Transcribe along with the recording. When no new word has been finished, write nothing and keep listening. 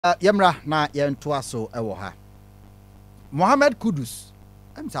Yemra na yentoa so ewo ha. Mohammed Kudus.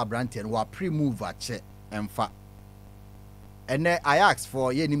 I'm sa Branten wa pre-move ache emfa. Ene Ajax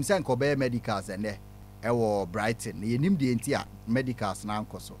for ye nim sen kobe medicals ene ewo Brighton. Ye nim de enti a medicals na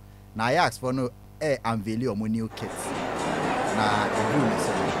ankoso. Na Ajax for no unveil your new kits. Na the blue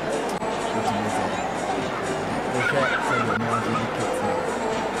so.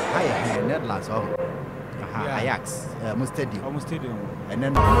 Hi, Netherlands. Ajax, stadium. And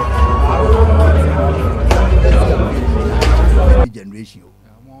then generation.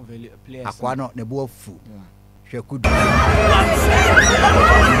 Aquano nebo fu. She could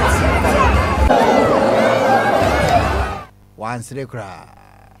once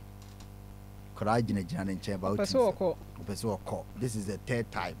courage in a giant chamber. This is the third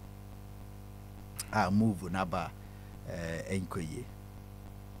time I move Naba Enkoye.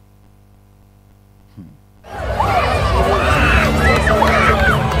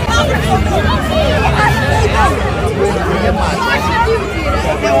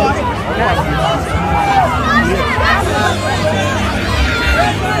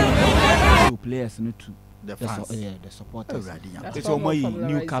 Two players need to the fans, the supporters. It's all my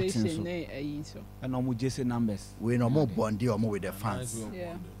new captains and almost just numbers. We no more bondi or more with the fans.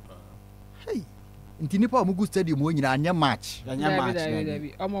 Yeah. Hey, in Tinipa Mugu Stadium, when you are match.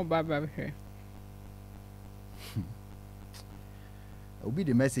 Will be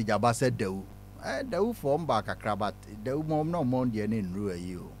the message about said the form back a crabat, the mom no more in rule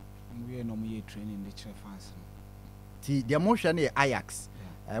you. We are no more training the fans. The emotion is Ajax.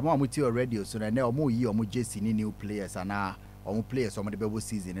 I want with your radio so that now more you or more just in new players and now or players on the Bible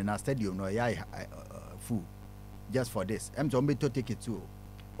season in our stadium. No, fool just for this. I'm zombie to take it too.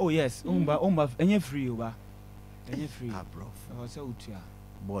 Oh, yes, any free over any free. Bro,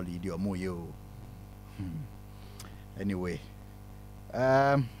 ball idiot more you. Anyway.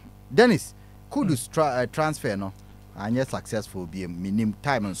 Dennis, Kudus transfer no, and yet successful. Be minimum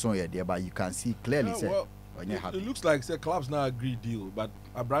time and so there, but you can see clearly. Well, it looks like the clubs now agree deal, but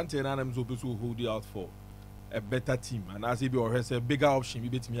Abrante and Adams will hold it out for a better team, and as he has a bigger option, we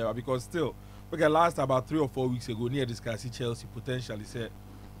because still, okay, last about 3 or 4 weeks ago, near discussing Chelsea potentially said,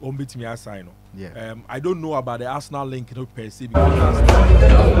 "On beat me sign." Yeah. I don't know about the Arsenal link, per se, because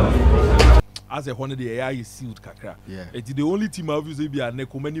as a one of the AI is sealed kakra. Yeah. It's the only team obviously be a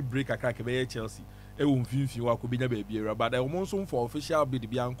many break kakra kebe Chelsea. E won finfin wa ko be na baby, but I almost for official be the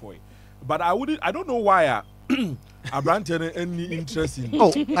bianco. But I don't know why Abrante any interest in.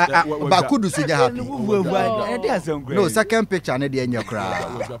 Oh, but Kudus is happy. No, second picture na dey your cry.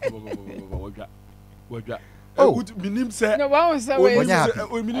 Oh, minim say no one was away.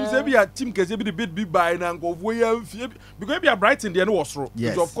 Minim say be a team kese be the bit buy na go because be a Brighton there no was wrong.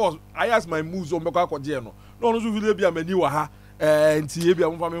 Yes. Of course I ask my moves on meko akode no no so will be a mani wa ha nti be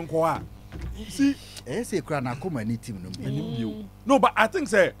am fa me nko ha see say kra na come any team no but I think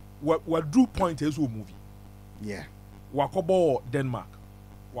say we drew point as we movie. Yeah, wakobo Denmark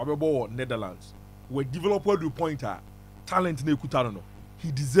wabebo Netherlands we developer do pointer talent na ekuta no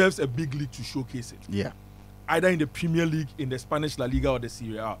he deserves a big league to showcase it. Yeah, either in the Premier League, in the Spanish La Liga or the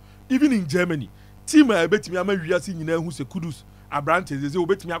Serie A. Even in Germany, team I bet me I'm who say Kudus Abrante they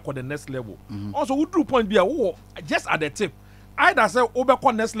bet me at the next level. Also, who drew point be just at the tip. Either say over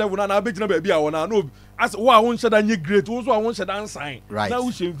next level and I bet you baby I wanna know as I won't share that great, also I won't share that sign. Right. Now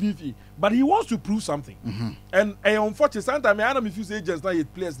we should Vivi. But he wants to prove something. And unfortunately, sometimes I don't if agents now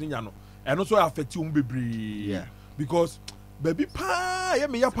it players and also affect you yeah. Because baby pa yeah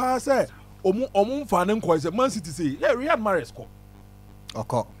me ya pa say omun fanen ko say Man City say yeah Riyad Mahrez ko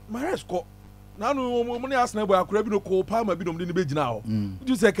okay Mahrez ko na no money Arsenal boy akura bi no ko pa ma bi no be gina ho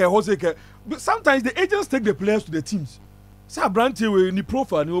you say ke ho say ke sometimes the agents take the players to the teams say Abrante we ni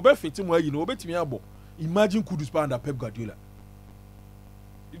profile ni obe fit mu ayi no obetimi abo imagine Kudus pa under Pep Guardiola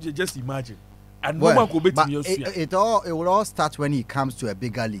you just imagine and no man ko betimi it will all start when he comes to a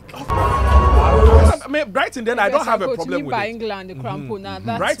bigger league. I mean, Brighton then I don't have a problem with it. England, the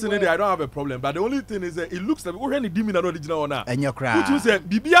Brighton then I don't have a problem, but the only thing is that it looks like we're any dimmy na original na. And you cry. Which you say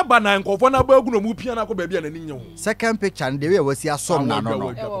bibia bana nko na ba gu no mu pia na ko baby na ninyo. Second picture and the way we see a song na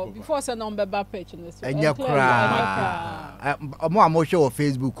no. Before say number back page in this. And you cry. Mo show on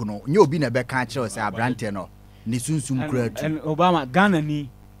Facebook no. Nyo obi na be kan kire say Abrante no. Ni sunsum kura tu. And Obama Ghana ni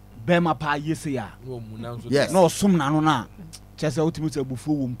Bema pa yese ya. Yes. No sum na no na. Chese ultimate bufu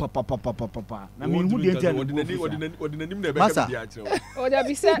wum papa. Na me hu dey tell odinanim na be ka be akire. Oh, there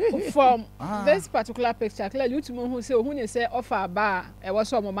be say from this particular picture clearly ultimate who say who say offer ba e wo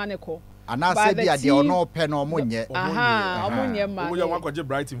so mo maneko. And I said the ono pen or monye. Aha, omunye ma. We want to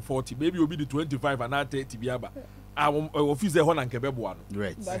Brighton 40, maybe will be the 25 and not 30 biaba. office there and Kebebo.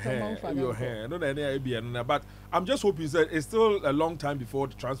 Right. But I'm just hoping that it's still a long time before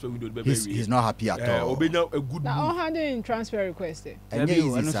the transfer window. He's not happy at all. Obenya a good now all handing transfer request. And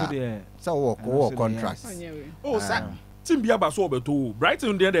easy, sir. So work contracts. Oh, sir. Team Biaba so beto.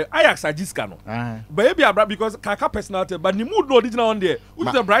 Brighton there Ajax Ajax no. Baby abra because Kaka personality but ni mood no original on there.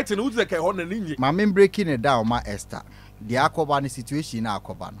 Who's the Brighton who's the Kehon and Ninja. My breaking it down ma Esther. The Akoba situation na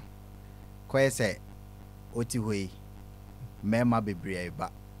Akoba no. Kwa say oti hoi mema bebre ba.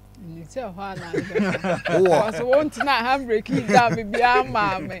 Ni say ho na. Oh, so want na handbrake it down baby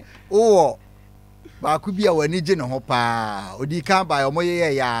ama me. Oh. Ba ku bia wani je ne ho pa. Odi kan ba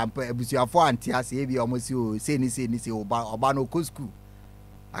omoye ya abusuafo anti ase e bia omosi o se ni oba no ko school.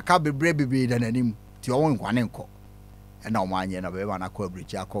 Aka bebre da nanim ti owo nkwane nko. E na omo anye na be ba na ko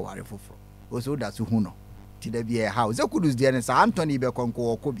abrichi akọ foforo. O so da so hu no. Ti da bia how ze Kudus de ne sa Anthony be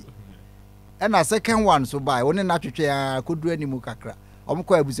konko okobi. And a second one so by only na twetwe could do any mu kakra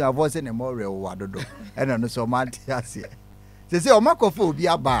omko abusuafo se ne mo rewo wadodo and no so man ase se omakofo obi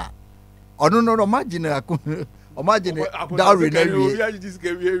aba ono no imagine dowry na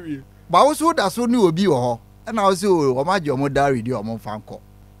wi ba wo so da so ni obi wo ho na wo so imagine omo dowry di omo fanko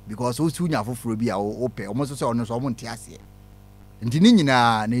because wo su nya foforo bi a wo pe omo so se ono so omo nte ase nti ni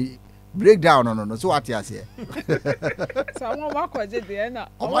nyina ni breakdown no so what you say so omo ba ko je de na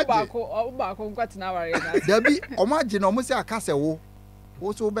omo ba ko nkwati na ware na dabi imagine omo se akase wo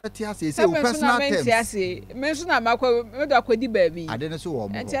so beti ase say personal terms me so na makwa me do akwadi ba bi ade ne so wo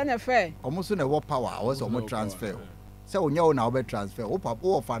omo enti na fe omo so na wo power wo so omo transfer say onya wo na wo be transfer wo papa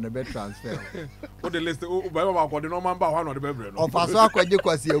wo fa na be transfer o de list o ba ba ko de no man ba ho na de be bre no o fa so akwaje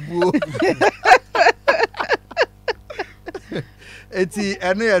kwasi ebuo Eti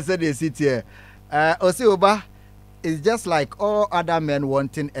ene ya said the city Oba is just like all other men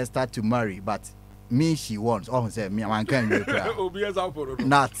wanting Esther to marry, but me she wants. Oh, say me man can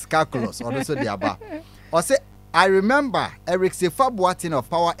not calculus or also the aba. Or say I remember Eric Sefabuatin of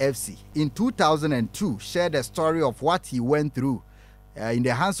Power FC in 2002 shared a story of what he went through in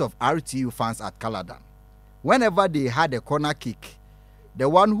the hands of RTU fans at Caladan. Whenever they had a corner kick, the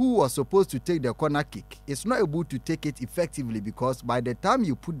one who was supposed to take the corner kick is not able to take it effectively because by the time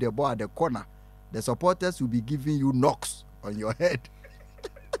you put the ball at the corner, the supporters will be giving you knocks on your head.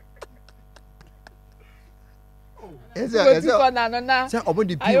 Good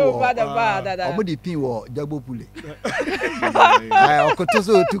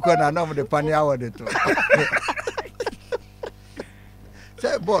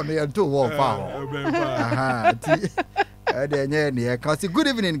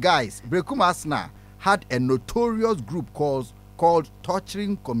evening, guys. Brekum Asna had a notorious group called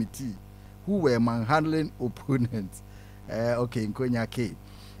Torturing Committee, who were manhandling opponents. Okay, Nkonya K.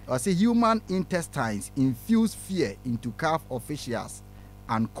 I say human intestines infuse fear into CAF officials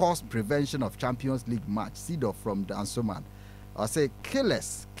and cause prevention of Champions League match. Seed from Dansoman. I say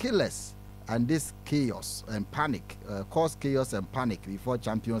killers, and this chaos and panic cause chaos and panic before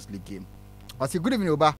Champions League game. I say good evening, Oba.